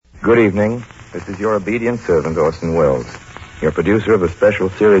Good evening. This is your obedient servant, Orson Welles, your producer of a special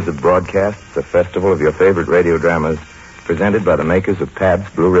series of broadcasts, a festival of your favorite radio dramas, presented by the makers of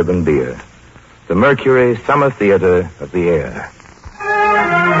Pabst Blue Ribbon Beer. The Mercury Summer Theater of the Air.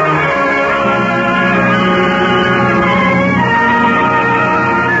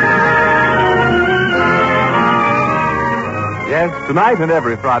 Yes, tonight and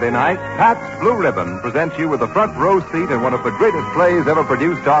every Friday night, Pabst Blue Ribbon presents you with a front row seat in one of the greatest plays ever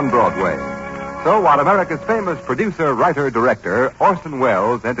produced on Broadway. So while America's famous producer, writer, director, Orson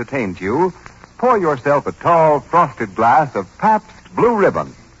Welles, entertains you, pour yourself a tall, frosted glass of Pabst Blue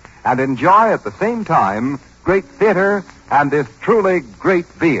Ribbon and enjoy at the same time great theater and this truly great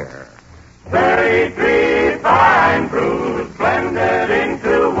beer. 33 fine brews blended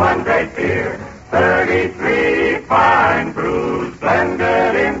into one great beer. 33 fine brews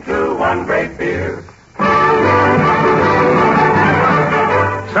blended into one great beer.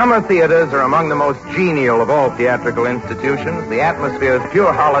 Summer theaters are among the most genial of all theatrical institutions. The atmosphere is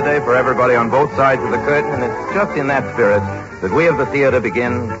pure holiday for everybody on both sides of the curtain, and it's just in that spirit that we of the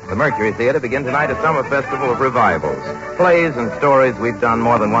Mercury Theater, begin tonight a summer festival of revivals. Plays and stories we've done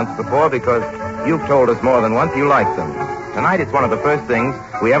more than once before because you've told us more than once you like them. Tonight it's one of the first things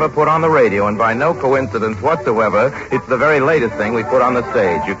we ever put on the radio, and by no coincidence whatsoever, it's the very latest thing we put on the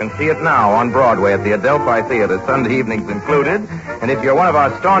stage. You can see it now on Broadway at the Adelphi Theater, Sunday evenings included. And if you're one of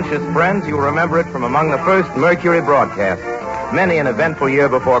our staunchest friends, you'll remember it from among the first Mercury broadcasts. Many an eventful year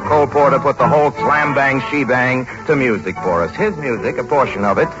before Cole Porter put the whole slam-bang-she-bang to music for us. His music, a portion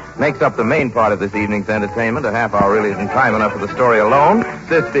of it, makes up the main part of this evening's entertainment. A half hour really isn't time enough for the story alone.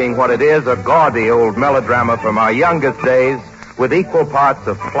 This being what it is, a gaudy old melodrama from our youngest days with equal parts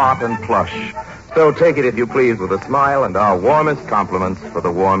of plot and plush. So take it, if you please, with a smile and our warmest compliments for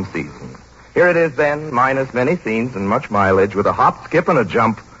the warm season. Here it is, then, minus many scenes and much mileage, with a hop, skip, and a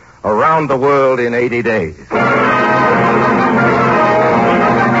jump around the world in 80 days.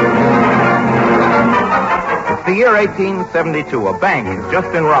 It's the year 1872. A bank has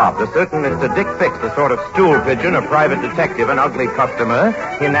just been robbed. A certain Mr. Dick Fix, a sort of stool pigeon, a private detective, an ugly customer,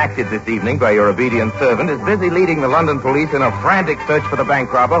 enacted this evening by your obedient servant, is busy leading the London police in a frantic search for the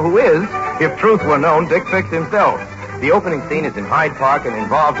bank robber, who is, if truth were known, Dick Fix himself. The opening scene is in Hyde Park, and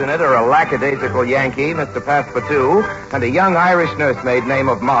involved in it are a lackadaisical Yankee, Mr. Passepartout, and a young Irish nursemaid named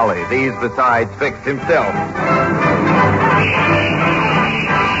of Molly. These besides Fix himself.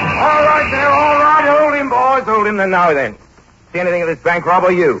 All right there, all right. Hold him, boys. Hold him then. Now then. See anything of this bank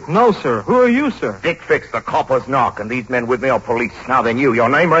robber, you? No, sir. Who are you, sir? Dick Fix, the copper's knock, and these men with me are police. Now then, your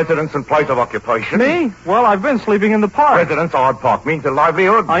name, residence, and place of occupation. Me? Well, I've been sleeping in the park. Residence, Odd Park, means a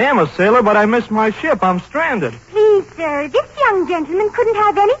livelihood. I am a sailor, but I missed my ship. I'm stranded. Please, sir, this young gentleman couldn't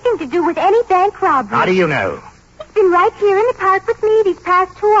have anything to do with any bank robbery. How do you know? He's been right here in the park with me these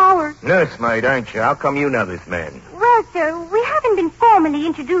past 2 hours. Nursemaid, aren't you? How come you know this man? Well, sir, we haven't been formally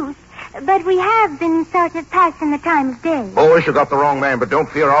introduced, but we have been sort of passing the time of day. Boys, you got the wrong man, but don't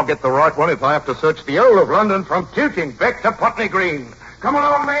fear, I'll get the right one if I have to search the whole of London from Tooting Beck to Putney Green. Come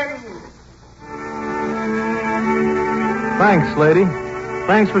along, men. Thanks, lady.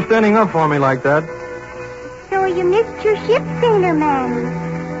 Thanks for standing up for me like that. So you missed your ship, sailor man.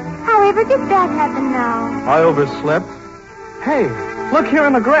 However did that happen now? I overslept. Hey, look here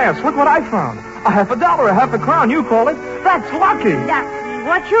in the grass. Look what I found. $50, $half a crown, you call it. That's lucky. Lucky.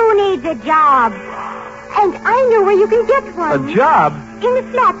 What you need's a job. And I know where you can get one. A job? In the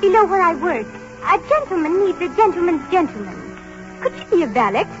flat below where I work. A gentleman needs a gentleman's gentleman. Could you be a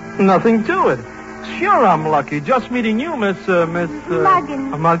valet? Nothing to it. Sure, I'm lucky. Just meeting you, Miss...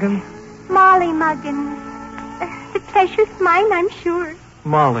 Muggins. Muggins? Molly Muggins. The pleasure's mine, I'm sure.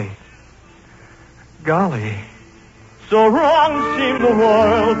 Molly. Golly. So wrong seemed the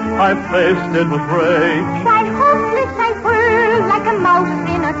world, I faced it with rage. Tried hopeless, I whirled like a mouse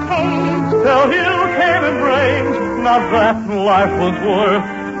in a cage. Till you came in range, not that life was worth,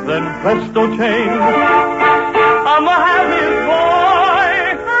 then presto change. I'm the happiest boy.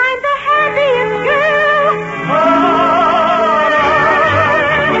 I'm the happiest girl.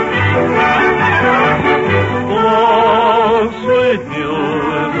 Oh, sweet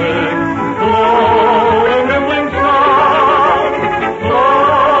music, low and rippling song.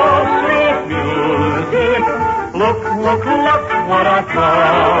 Oh, sweet music, look what I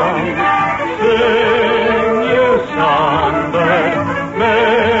found. Sing, you songbird,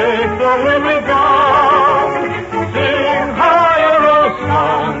 make the wind gone. Sing higher, oh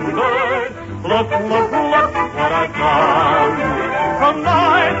songbird, look what I found. From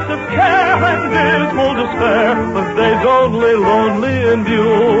nights of care and dismal despair, with days only lonely in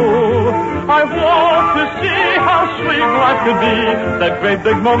view, I I walked to see how sweet life could be. That great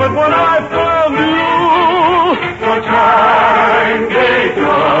big moment when I found you. So chime, gay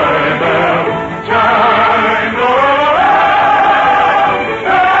joy bells, chime all around.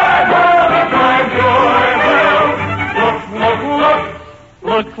 Chime all the time, joy bells. Look, look, look,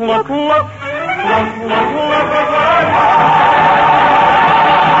 look, look, look, look, look, look, look.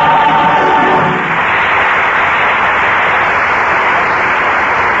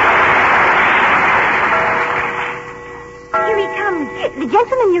 The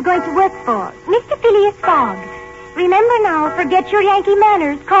gentleman you're going to work for, Mr. Phileas Fogg. Remember now, forget your Yankee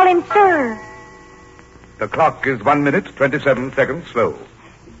manners. Call him Sir. The clock is 1 minute, 27 seconds slow.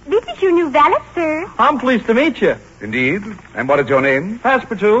 This is your new valet, sir. I'm pleased to meet you. Indeed. And what is your name?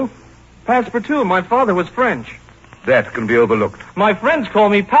 Passepartout. Passepartout. My father was French. That can be overlooked. My friends call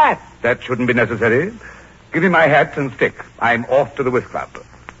me Pat. That shouldn't be necessary. Give me my hat and stick. I'm off to the whist club.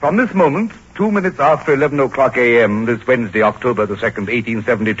 From this moment, 2 minutes after 11 o'clock a.m., this Wednesday, October the 2nd,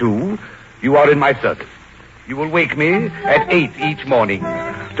 1872, you are in my service. You will wake me at 8 each morning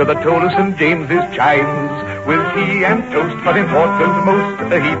to the toll of St. James's chimes, with tea and toast, but important most,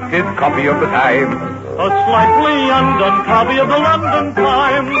 a heated copy of the Times. A slightly undone copy of the London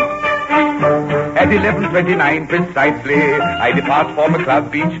Times. At 11:29 precisely, I depart for the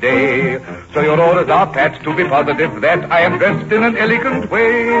club each day. So your orders are, Pat, to be positive that I am dressed in an elegant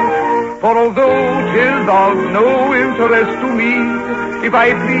way. For although 'tis of no interest to me if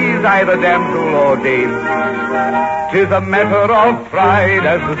I please either damsel or dame, 'tis a matter of pride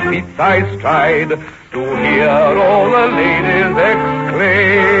as the streets I stride to hear all the ladies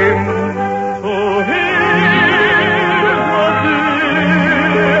exclaim. Oh, here's what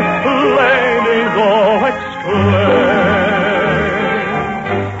the ladies all exclaim.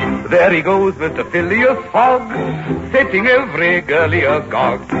 There he goes, Mr. Phileas Fogg, setting every girlie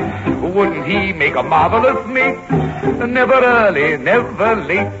agog. Wouldn't he make a marvelous mate? Never early, never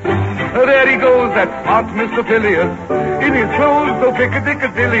late. There he goes, that smart Mr. Phileas, in his clothes so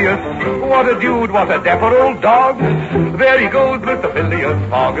piccadillious. What a dude, what a dapper old dog. There he goes, Mr. Phileas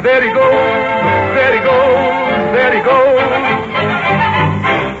Fogg. There he goes, there he goes, there he goes.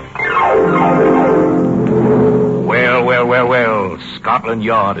 Well, Scotland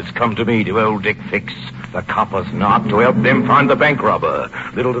Yard has come to me, to old Dick Fix, the coppers not, to help them find the bank robber.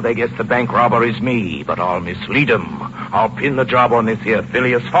 Little do they guess the bank robber is me, but I'll mislead 'em. I'll pin the job on this here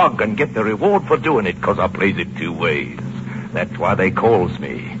Phileas Fogg and get the reward for doing it, 'cause I plays it two ways. That's why they calls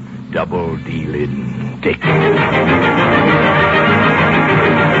me Double Dealin' Dick.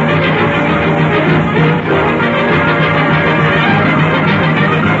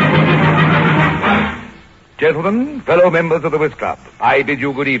 Gentlemen, fellow members of the whist club, I bid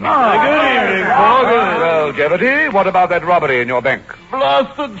you good evening. Good evening, Fogg. Well, Jeopardy, what about that robbery in your bank?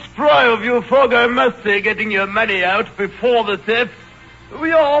 Blasted spry of you, Fogg, I must say, getting your money out before the theft.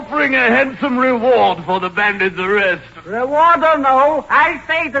 We are offering a handsome reward for the bandit's arrest. Reward or no, I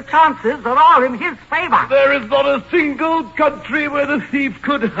say the chances are all in his favor. There is not a single country where the thief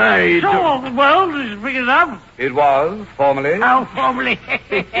could hide. So, the world is big enough. It was, formerly. How formally?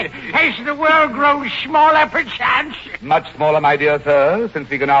 Has the world grown smaller, perchance? Much smaller, my dear sir, since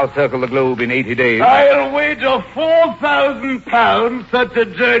we can now circle the globe in 80 days. I'll wager £4,000 such a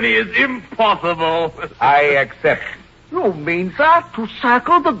journey is impossible. I accept. You mean that, to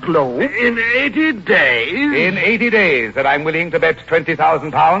circle the globe? In 80 days? In 80 days, and I'm willing to bet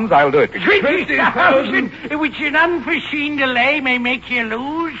 £20,000 I'll do it. 20,000, which an unforeseen delay may make you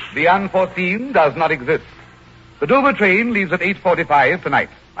lose? The unforeseen does not exist. The Dover train leaves at 8:45 tonight.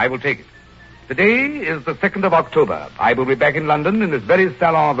 I will take it. Today is the 2nd of October. I will be back in London in this very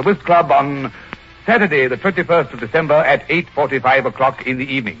salon of the Whist Club on Saturday, the 21st of December at 8:45 o'clock in the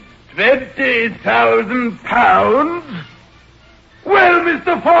evening. £20,000? Well,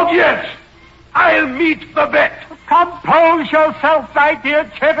 Mr. Fogg, yes. I'll meet the bet. Compose yourself, my dear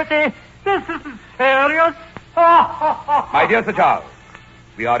Chevity. This isn't serious. My dear Sir Charles,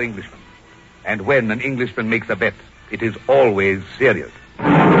 we are Englishmen. And when an Englishman makes a bet, it is always serious.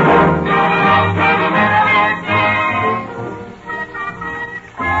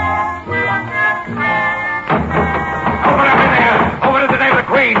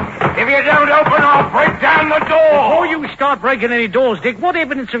 If you don't open, I'll break down the door. Before you start breaking any doors, Dick, what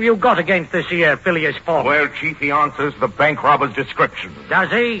evidence have you got against this here Phileas Fogg? Well, Chief, he answers the bank robber's description. Does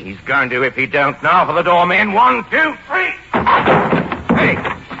he? He's going to if he don't. Now for the door, men. 1, 2, 3. Hey,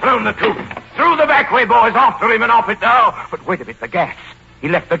 blown the coop. Through the back way, boys. After him and off it now. But wait a bit, the gas. He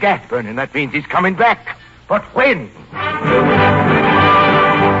left the gas burning. That means he's coming back. But when?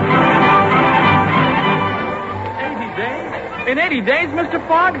 In 80 days, Mr.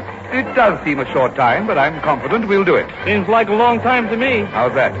 Fogg? It does seem a short time, but I'm confident we'll do it. Seems like a long time to me.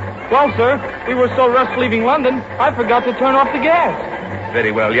 How's that? Well, sir, we were so rushed leaving London, I forgot to turn off the gas.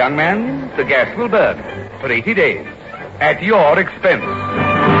 Very well, young man. The gas will burn for 80 days. At your expense.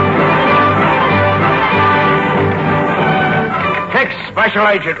 Tex, Special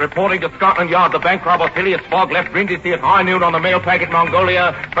Agent, reporting to Scotland Yard. The bank robber Phileas Fogg left Brindisi at high noon on the mail packet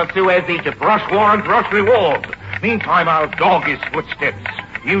Mongolia for Suez, Egypt. Rush warrant, rush reward. Meantime, I'll dog his footsteps,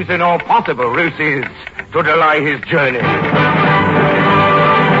 using all possible ruses to delay his journey.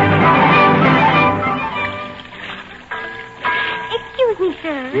 Excuse me,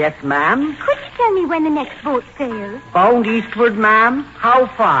 sir. Yes, ma'am. Could you tell me when the next boat sails? Bound eastward, ma'am. How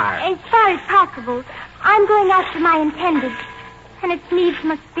far? As far as possible. I'm going after my intended, and its needs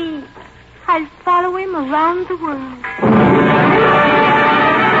must be. I'll follow him around the world.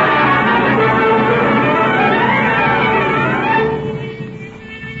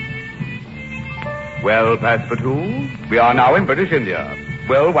 Well, Passepartout, we are now in British India.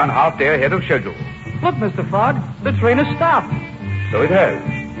 Well, 1/2 day ahead of schedule. Look, Mr. Fogg, the train has stopped. So it has.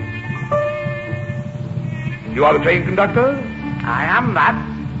 You are the train conductor? I am that.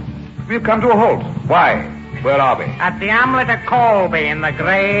 We've come to a halt. Why? Where are we? At the hamlet of Colby in the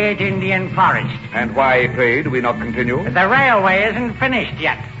great Indian forest. And why, pray, do we not continue? The railway isn't finished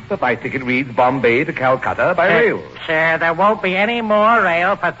yet. But my ticket reads Bombay to Calcutta by rail. Sir, there won't be any more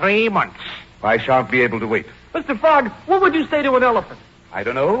rail for 3 months. I shan't be able to wait. Mr. Fogg, what would you say to an elephant? I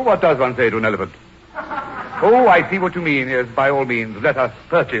don't know. What does one say to an elephant? Oh, I see what you mean. Yes, by all means, let us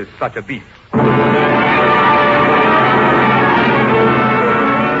purchase such a beast.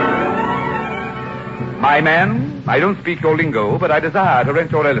 My man, I don't speak your lingo, but I desire to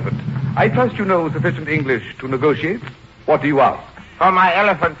rent your elephant. I trust you know sufficient English to negotiate. What do you ask? For my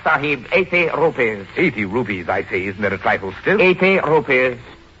elephant, Sahib, 80 rupees. 80 rupees, I say. Isn't that a trifle stiff? 80 rupees.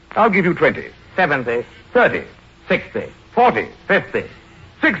 I'll give you 20. 70. 30. 60. 40. 50.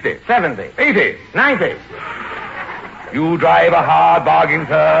 60. 70. 80. 90. You drive a hard bargain,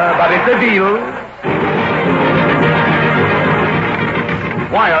 sir, but it's a deal.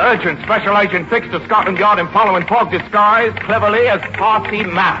 Wire urgent. Special Agent Fix to Scotland Yard in following Fogg disguised cleverly as Parsi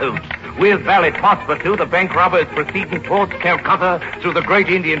Mahout. With valid Passepartout, the bank robber is proceeding towards Calcutta through the great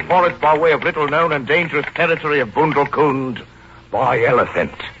Indian forest by way of little-known and dangerous territory of Bundelkund by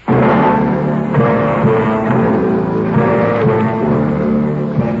elephant.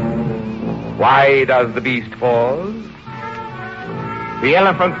 Why does the beast pause? The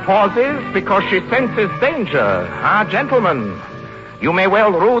elephant pauses because she senses danger. Ah, gentlemen, you may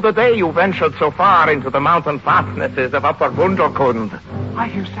well rue the day you ventured so far into the mountain fastnesses of Upper Bundelkund. I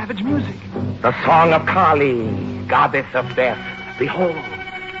hear savage music. The song of Kali, goddess of death. Behold,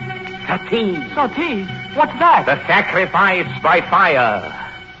 Sati, Sati, what's that? the sacrifice by fire.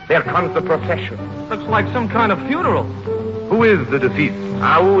 There comes the procession. Looks like some kind of funeral. Who is the deceased?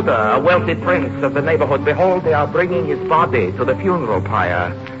 Aouda, a wealthy prince of the neighborhood. Behold, they are bringing his body to the funeral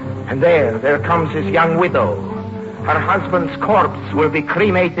pyre. And there comes his young widow. Her husband's corpse will be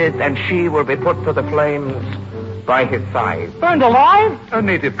cremated, and she will be put to the flames by his side. Burned alive? A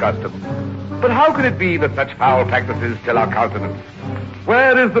native custom. But how can it be that such foul practices still are countenance?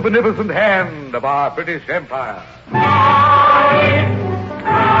 Where is the beneficent hand of our British Empire?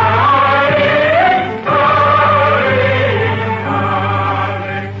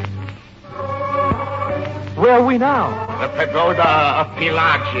 Where are we now? The pagoda of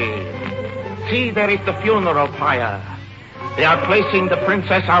Pilaji. See, there is the funeral pyre. They are placing the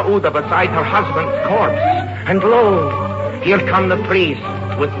Princess Aouda beside her husband's corpse. And lo, here come the priests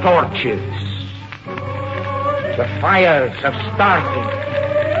with torches. The fires have started.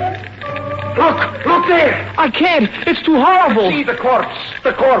 Look there! I can't. It's too horrible. See the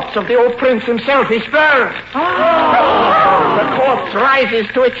corpse of the old prince himself. He stirs. The corpse rises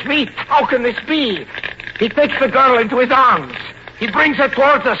to its feet. How can this be? He takes the girl into his arms. He brings her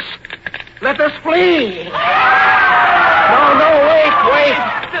towards us. Let us flee. No, wait.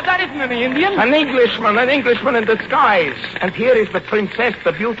 That isn't any Indian. An Englishman in disguise. And here is the princess,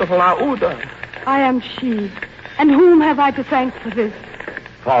 the beautiful Aouda. I am she. And whom have I to thank for this?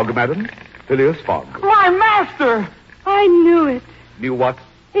 Fogg, madam. Phileas Fogg. My master! I knew it. Knew what?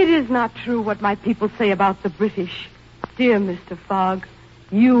 It is not true what my people say about the British. Dear Mr. Fogg,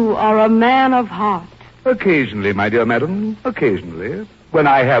 you are a man of heart. Occasionally, my dear madam. Occasionally. When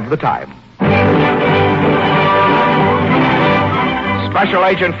I have the time. Special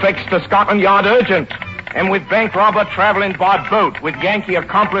Agent Fix to Scotland Yard urgent. And with bank robber traveling by boat with Yankee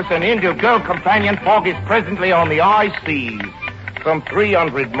accomplice and Indian girl companion, Fogg is presently on the high seas, some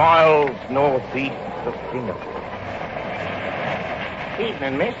 300 miles northeast of Singapore.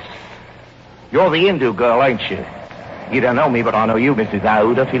 Evening, miss. You're the Hindu girl, ain't you? You don't know me, but I know you, Mrs.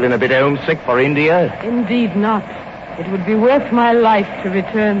 Aouda, feeling a bit homesick for India. Indeed not. It would be worth my life to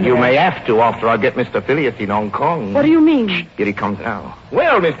return there. You may have to after I get Mr. Phileas in Hong Kong. What do you mean? Here he comes now.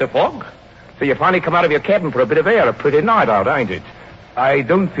 Well, Mr. Fogg, so you finally come out of your cabin for a bit of air. A pretty night out, ain't it? I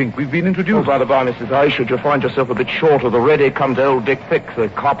don't think we've been introduced. Oh, by the by, Mrs. A, should you find yourself a bit short of the ready, come to old Dick Thick, the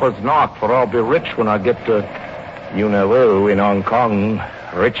copper's knock, for I'll be rich when I get to, you know who, in Hong Kong.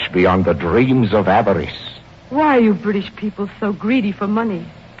 Rich beyond the dreams of avarice. Why are you British people so greedy for money?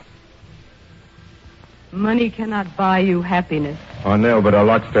 Money cannot buy you happiness. I know, but I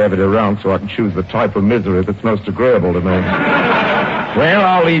like to have it around so I can choose the type of misery that's most agreeable to me. Well,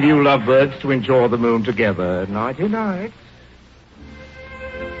 I'll leave you lovebirds to enjoy the moon together. Nighty-night.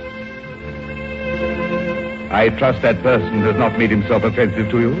 I trust that person has not made himself offensive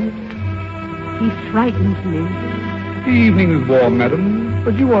to you. He frightens me. The evening is warm, madam,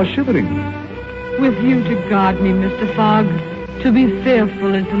 but you are shivering. With you to guard me, Mr. Fogg, to be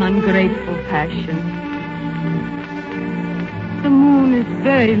fearful is an ungrateful passion. The moon is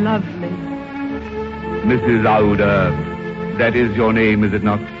very lovely. Mrs. Aouda, that is your name, is it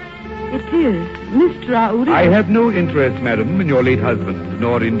not? It is. Mr. Aouda. I have no interest, madam, in your late husband,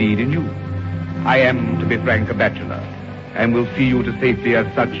 nor indeed in you. I am, to be frank, a bachelor, and will see you to safety as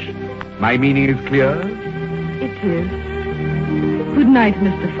such. My meaning is clear? It is. Good night,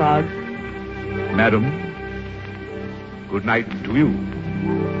 Mr. Fogg. Madam, good night to you.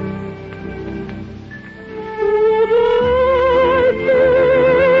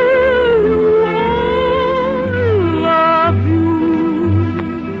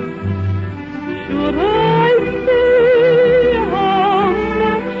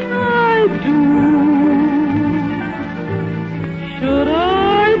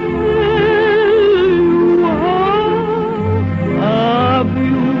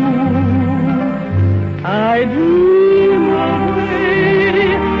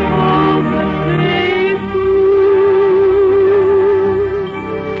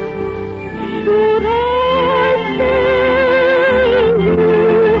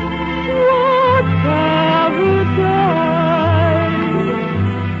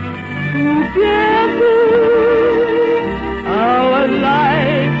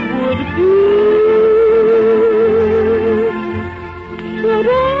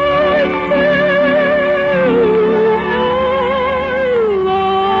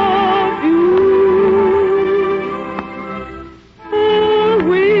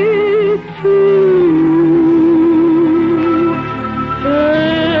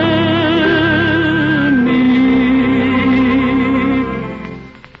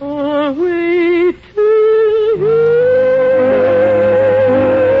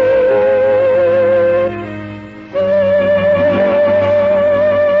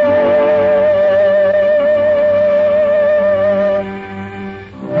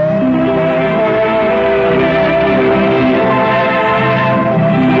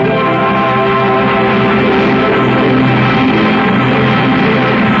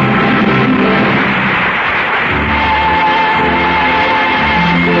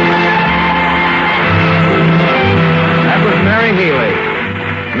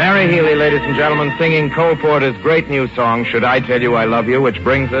 Gentlemen, singing Cole Porter's great new song, Should I Tell You I Love You, which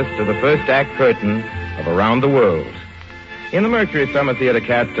brings us to the first act curtain of Around the World. In the Mercury Summer Theater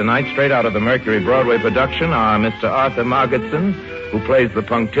cast tonight, straight out of the Mercury Broadway production, are Mr. Arthur Margetson, who plays the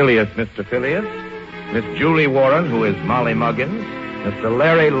punctilious Mr. Phileas, Miss Julie Warren, who is Molly Muggins, Mr.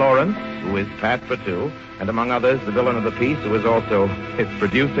 Larry Lawrence, who is Pat Fatou, and among others, the villain of the piece, who is also its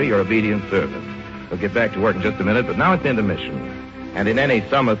producer, your obedient servant. We'll get back to work in just a minute, but now it's intermission. And in any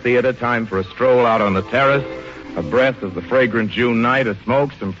summer theater, time for a stroll out on the terrace, a breath of the fragrant June night, a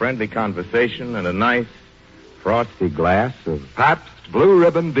smoke, some friendly conversation, and a nice, frosty glass of Pabst Blue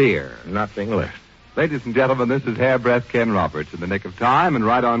Ribbon Beer. Nothing less. Ladies and gentlemen, this is Hairbreadth Ken Roberts in the nick of time and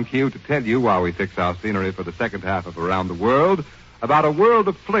right on cue to tell you, while we fix our scenery for the second half of Around the World, about a world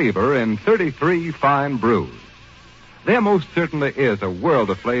of flavor in 33 fine brews. There most certainly is a world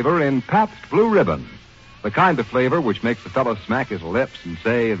of flavor in Pabst Blue Ribbon. The kind of flavor which makes the fellow smack his lips and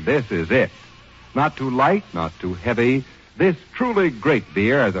say, this is it. Not too light, not too heavy. This truly great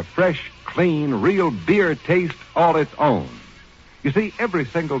beer has a fresh, clean, real beer taste all its own. You see, every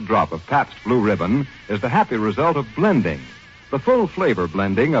single drop of Pabst Blue Ribbon is the happy result of blending. The full flavor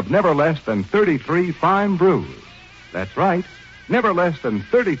blending of never less than 33 fine brews. That's right, never less than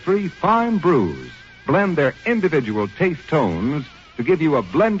 33 fine brews blend their individual taste tones to give you a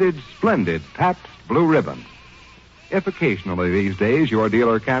blended, splendid Pabst Blue Ribbon. If occasionally these days your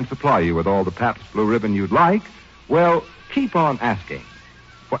dealer can't supply you with all the Pabst Blue Ribbon you'd like, well, keep on asking.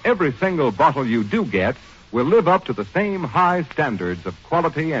 For every single bottle you do get will live up to the same high standards of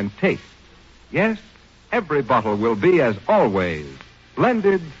quality and taste. Yes, every bottle will be, as always,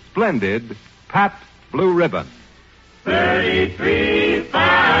 blended, splendid, Pabst Blue Ribbon. 33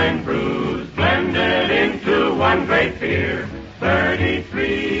 fine brews blended into one great beer.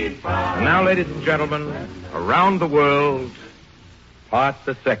 33 fine. And now, ladies and gentlemen, around the world, part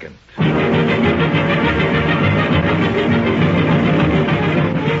the second.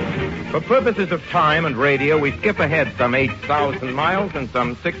 For purposes of time and radio, we skip ahead some 8,000 miles and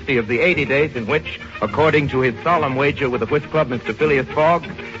some 60 of the 80 days in which, according to his solemn wager with the Whist Club, Mr. Phileas Fogg,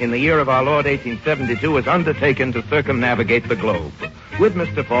 in the year of our Lord 1872, was undertaken to circumnavigate the globe. With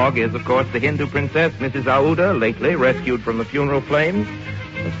Mr. Fogg is, of course, the Hindu princess, Mrs. Aouda, lately rescued from the funeral flames,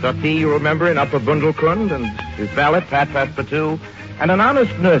 the Sati, you remember, in Upper Bundelkund, and his valet, Pat Passepartout, and an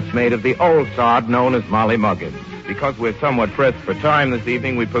honest nursemaid of the old sod known as Molly Muggins. Because we're somewhat pressed for time this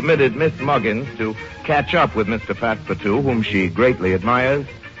evening, we permitted Miss Muggins to catch up with Mr. Passepartout, whom she greatly admires,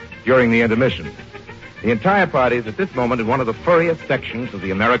 during the intermission. The entire party is at this moment in one of the furriest sections of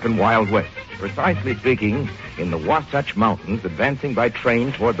the American Wild West. Precisely speaking, in the Wasatch Mountains, advancing by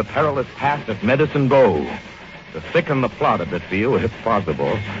train toward the perilous pass at Medicine Bow. To thicken the plot a bit for you, if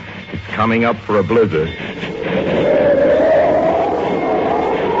possible, it's coming up for a blizzard.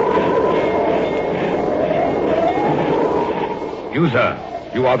 You,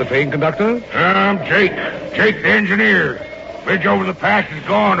 sir. You are the train conductor? I'm Jake. Jake, the engineer. Bridge over the pass is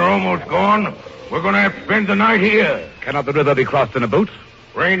gone, or almost gone. We're going to have to spend the night here. Cannot the river be crossed in a boat?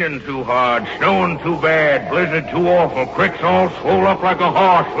 Raining too hard, snowing too bad, blizzard too awful, creeks all swole up like a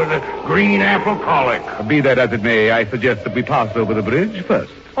horse with a green apple colic. Be that as it may, I suggest that we pass over the bridge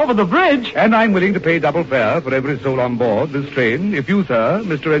first. Over the bridge? And I'm willing to pay double fare for every soul on board this train if you, sir,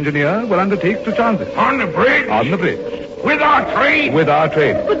 Mr. Engineer, will undertake to chance it. On the bridge? On the bridge. With our train? With our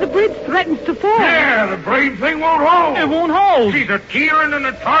train. But the bridge threatens to fall. Yeah, the brave thing won't hold. It won't hold. She's a tearing and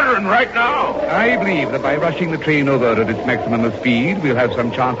a tottering right now. I believe that by rushing the train over at its maximum of speed, we'll have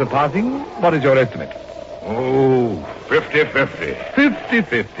some chance of passing. What is your estimate? Oh, 50-50.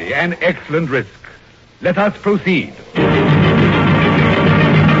 50-50. An excellent risk. Let us proceed.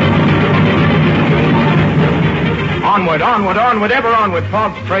 Onward, onward, onward, ever onward.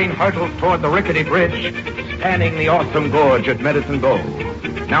 Fogg's train hurtles toward the rickety bridge, spanning the awesome gorge at Medicine Bow.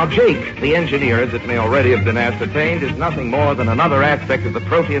 Now, Jake, the engineer, as it may already have been ascertained, is nothing more than another aspect of the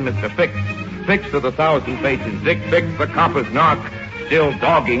protean Mr. Fix. Fix of the thousand faces. Dick Fix, the copper's knock, still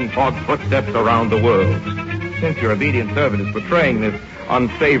dogging Fogg's footsteps around the world. Since your obedient servant is portraying this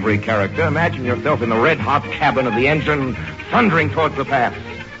unsavory character, imagine yourself in the red-hot cabin of the engine, thundering towards the pass.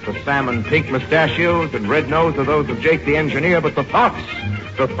 The salmon-pink mustachios and red nose are those of Jake the engineer, but the thoughts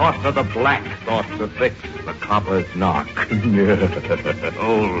are the black thoughts of Fix, the copper's knock.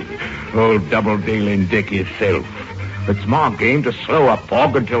 old double-dealing Dick himself. It's my game to slow up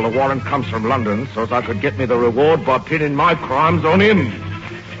Fogg until the warrant comes from London, so as I could get me the reward by pinning my crimes on him.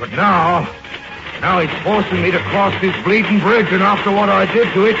 But now he's forcing me to cross this bleeding bridge, and after what I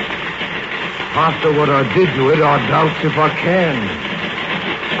did to it, I doubt if I can.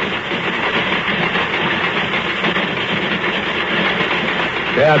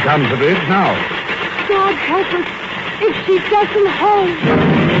 There comes the bridge now. God help us if she doesn't hold.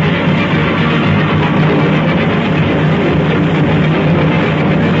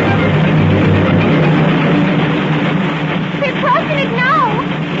 We're crossing it now.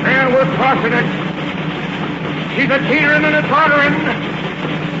 Yeah, we're crossing it. She's a teetering and a tottering.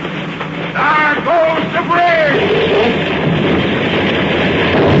 There goes the bridge.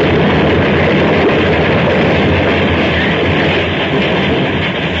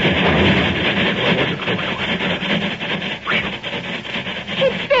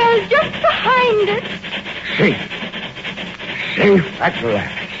 Just behind us. Safe at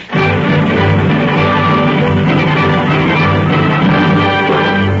last.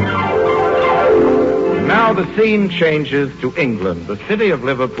 Now the scene changes to England, the city of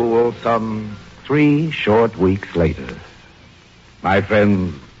Liverpool, some 3 short weeks later. My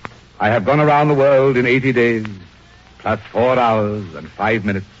friends, I have gone around the world in 80 days, plus 4 hours and 5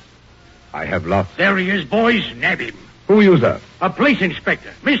 minutes. I have lost. There he is, boys. Nab him. Who are you, sir? A police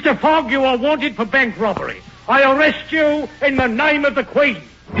inspector. Mr. Fogg, you are wanted for bank robbery. I arrest you in the name of the Queen.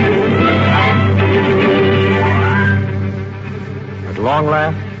 At long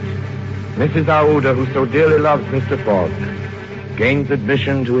last, Mrs. Aouda, who so dearly loves Mr. Fogg, gains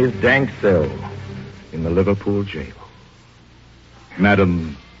admission to his dank cell in the Liverpool jail.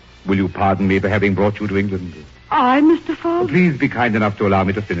 Madam, will you pardon me for having brought you to England? I, Mr. Fogg? Please be kind enough to allow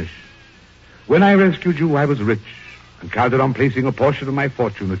me to finish. When I rescued you, I was rich. and counted on placing a portion of my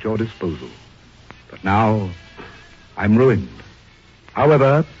fortune at your disposal. But now, I'm ruined.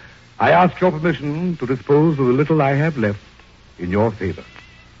 However, I ask your permission to dispose of the little I have left in your favor.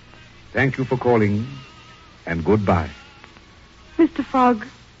 Thank you for calling, and goodbye. Mr. Fogg,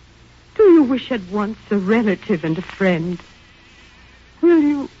 do you wish at once a relative and a friend? Will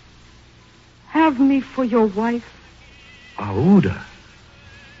you have me for your wife? Aouda.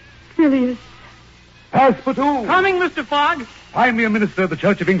 Phileas. Passepartout! Coming, Mr. Fogg. Find me a minister of the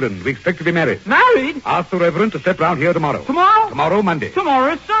Church of England. We expect to be married. Married? Ask the Reverend to step round here tomorrow. Tomorrow? Tomorrow, Monday.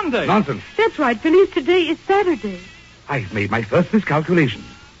 Tomorrow is Sunday. Nonsense. That's right, Phileas. Today is Saturday. I've made my first miscalculation.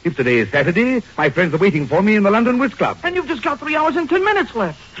 If today is Saturday, my friends are waiting for me in the London Whist Club. And you've just got 3 hours and 10 minutes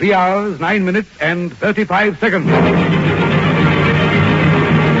left. 3 hours, 9 minutes, and 35 seconds.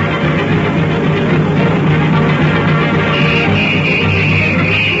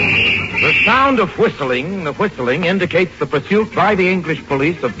 The sound of whistling, indicates the pursuit by the English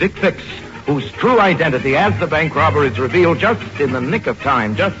police of Dick Fix, whose true identity as the bank robber is revealed just in the nick of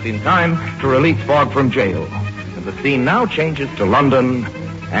time, just in time to release Fogg from jail. And the scene now changes to London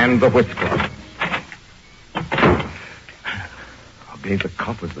and the Whist Club. I gave the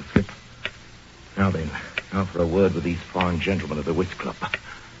coppers the slip. Now for a word with these fine gentlemen of the Whist Club.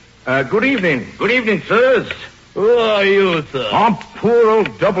 Good evening. Good evening, sirs. Who are you, sir? I'm poor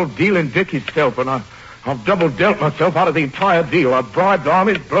old double-dealing Dick himself, and I've double-dealt myself out of the entire deal. I've bribed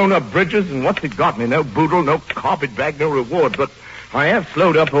armies, blown up bridges, and what's it got me? No boodle, no carpetbag, no reward. But I have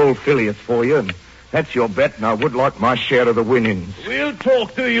slowed up old Phileas for you, and that's your bet, and I would like my share of the winnings. We'll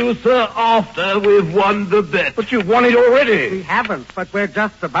talk to you, sir, after we've won the bet. But you've won it already. We haven't, but we're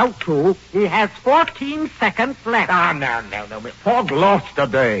just about to. He has 14 seconds left. No. Fogg lost a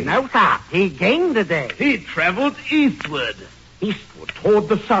day. No, sir. He gained a day. He traveled eastward. Eastward, toward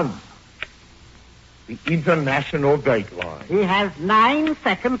the sun. The international dateline. He has 9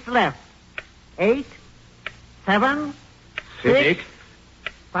 seconds left. 8, 7, 6,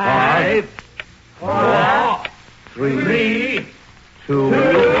 5, 4, 3,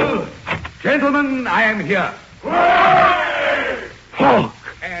 2. Gentlemen, I am here. Fogg.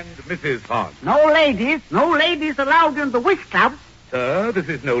 And Mrs. Fogg. No ladies allowed in the Whist Club. Sir, this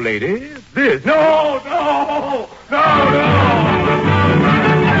is no lady. This. No.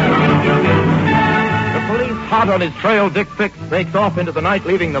 The police, hot on his trail, Dick Fix takes off into the night,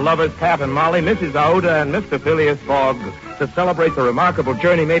 leaving the lovers, Pat and Molly, Mrs. Aouda, and Mr. Phileas Fogg to celebrate the remarkable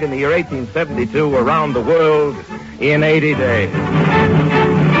journey made in the year 1872 around the world in 80 days.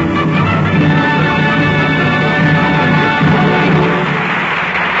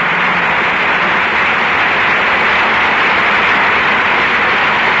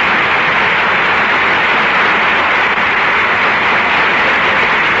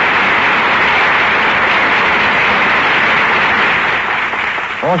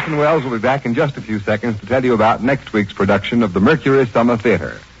 Orson Welles will be back in just a few seconds to tell you about next week's production of the Mercury Summer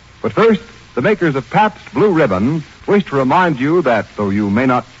Theater. But first, the makers of Pabst Blue Ribbon wish to remind you that though you may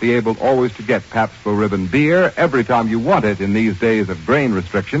not be able always to get Pabst Blue Ribbon beer every time you want it in these days of grain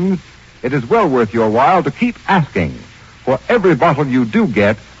restrictions, it is well worth your while to keep asking, for every bottle you do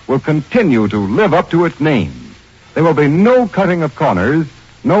get will continue to live up to its name. There will be no cutting of corners,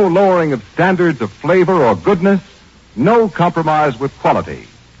 no lowering of standards of flavor or goodness, no compromise with quality.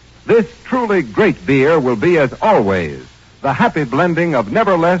 This truly great beer will be, as always, the happy blending of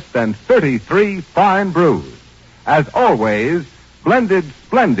never less than 33 fine brews. As always, blended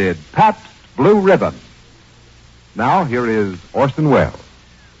splendid Pabst Blue Ribbon. Now, here is Orson Welles.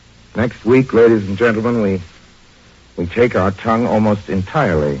 Next week, ladies and gentlemen, we take our tongue almost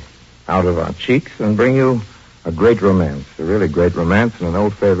entirely out of our cheeks and bring you a great romance, a really great romance, and an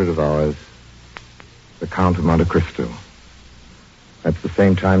old favorite of ours, The Count of Monte Cristo. That's the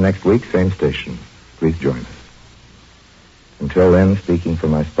same time next week, same station. Please join us. Until then, speaking for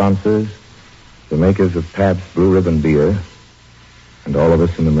my sponsors, the makers of Pabst Blue Ribbon beer, and all of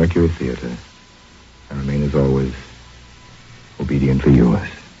us in the Mercury Theater, I remain, as always, obediently yours.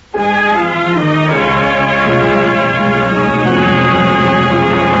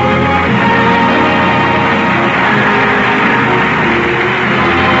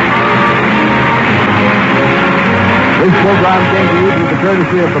 This program came to you through the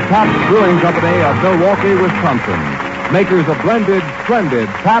courtesy of the Pabst Brewing Company of Milwaukee, Wisconsin, makers of blended, splendid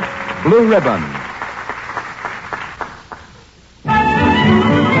Pabst Blue Ribbon.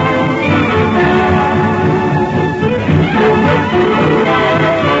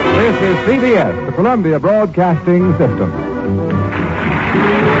 This is CBS, the Columbia Broadcasting System.